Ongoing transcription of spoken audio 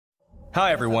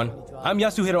Hi everyone, I'm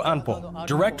Yasuhiro Anpo,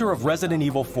 director of Resident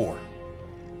Evil 4.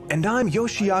 And I'm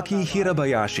Yoshiaki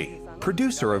Hirabayashi,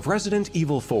 producer of Resident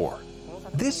Evil 4.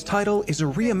 This title is a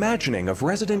reimagining of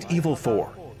Resident Evil 4,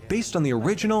 based on the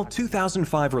original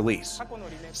 2005 release.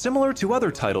 Similar to other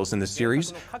titles in the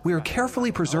series, we are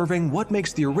carefully preserving what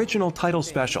makes the original title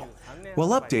special,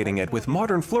 while updating it with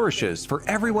modern flourishes for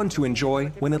everyone to enjoy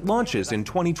when it launches in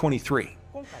 2023.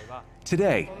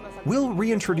 Today, we'll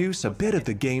reintroduce a bit of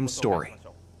the game's story.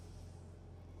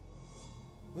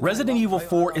 Resident Evil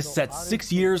 4 is set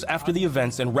 6 years after the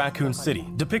events in Raccoon City,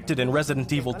 depicted in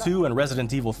Resident Evil 2 and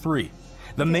Resident Evil 3.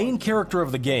 The main character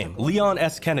of the game, Leon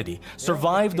S. Kennedy,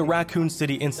 survived the Raccoon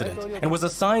City incident and was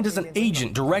assigned as an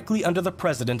agent directly under the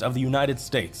President of the United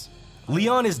States.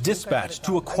 Leon is dispatched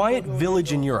to a quiet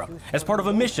village in Europe as part of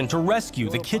a mission to rescue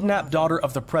the kidnapped daughter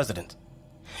of the President.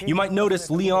 You might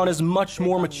notice Leon is much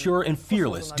more mature and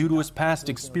fearless due to his past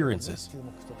experiences.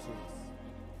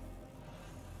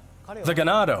 The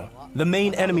Ganado, the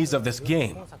main enemies of this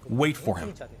game, wait for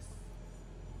him.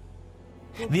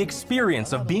 The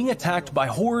experience of being attacked by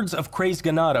hordes of crazed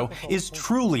Ganado is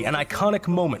truly an iconic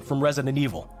moment from Resident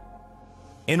Evil.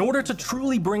 In order to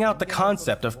truly bring out the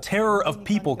concept of terror of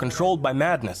people controlled by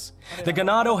madness, the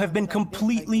Ganado have been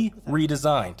completely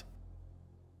redesigned.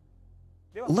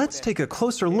 Let's take a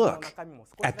closer look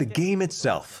at the game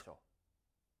itself.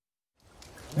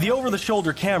 The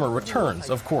over-the-shoulder camera returns,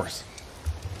 of course.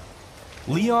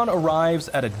 Leon arrives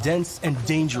at a dense and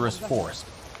dangerous forest.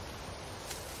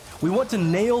 We want to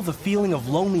nail the feeling of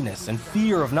loneliness and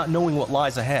fear of not knowing what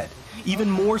lies ahead, even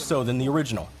more so than the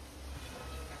original.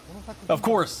 Of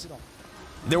course,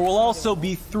 there will also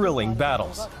be thrilling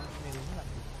battles.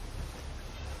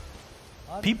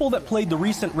 People that played the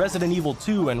recent Resident Evil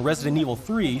 2 and Resident Evil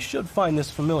 3 should find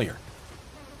this familiar.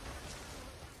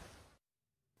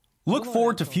 Look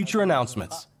forward to future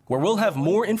announcements, where we'll have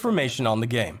more information on the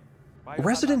game.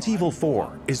 Resident Evil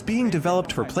 4 is being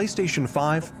developed for PlayStation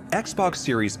 5, Xbox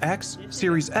Series X,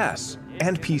 Series S,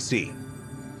 and PC.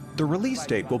 The release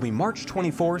date will be March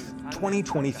 24th,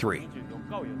 2023.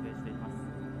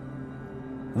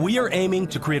 We are aiming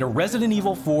to create a Resident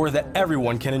Evil 4 that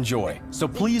everyone can enjoy, so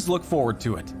please look forward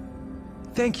to it.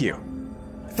 Thank you.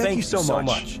 Thank you so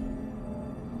much.